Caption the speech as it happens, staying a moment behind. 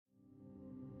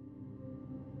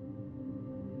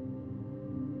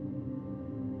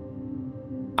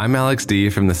I'm Alex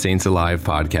D. from the Saints Alive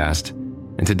podcast,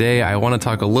 and today I want to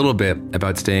talk a little bit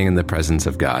about staying in the presence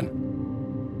of God.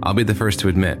 I'll be the first to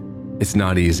admit, it's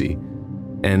not easy,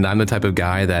 and I'm the type of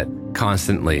guy that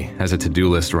constantly has a to-do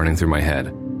list running through my head.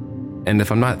 And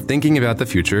if I'm not thinking about the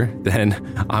future,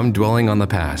 then I'm dwelling on the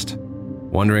past,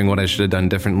 wondering what I should have done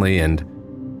differently and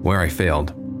where I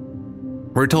failed.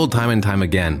 We're told time and time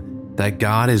again that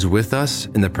God is with us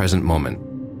in the present moment.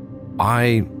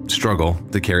 I struggle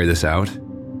to carry this out,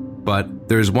 but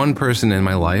there's one person in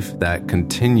my life that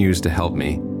continues to help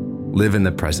me live in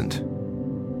the present.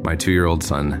 My 2-year-old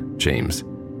son, James.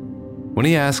 When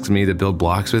he asks me to build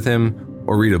blocks with him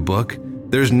or read a book,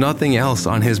 there's nothing else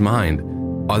on his mind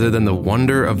other than the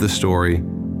wonder of the story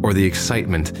or the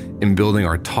excitement in building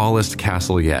our tallest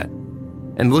castle yet.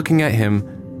 And looking at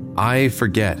him, I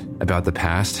forget about the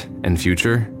past and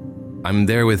future. I'm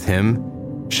there with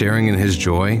him, sharing in his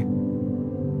joy.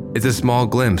 It's a small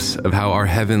glimpse of how our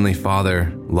Heavenly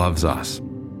Father loves us.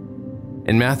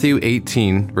 In Matthew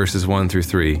 18, verses 1 through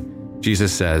 3,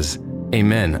 Jesus says,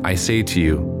 "Amen, I say to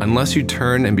you, unless you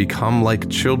turn and become like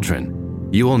children,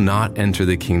 you will not enter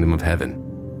the kingdom of heaven."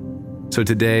 So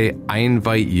today, I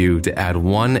invite you to add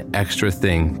one extra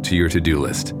thing to your to-do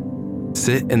list.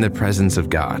 Sit in the presence of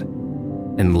God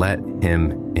and let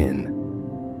Him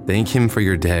in. Thank Him for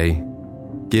your day.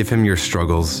 Give Him your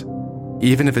struggles.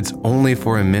 Even if it's only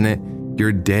for a minute,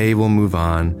 your day will move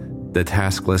on, the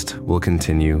task list will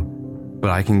continue, but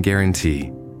I can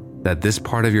guarantee that this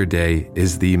part of your day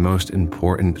is the most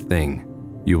important thing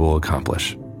you will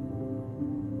accomplish.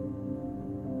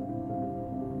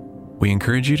 We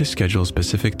encourage you to schedule a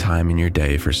specific time in your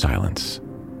day for silence,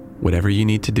 whatever you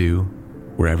need to do,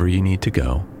 wherever you need to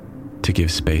go, to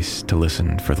give space to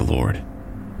listen for the Lord.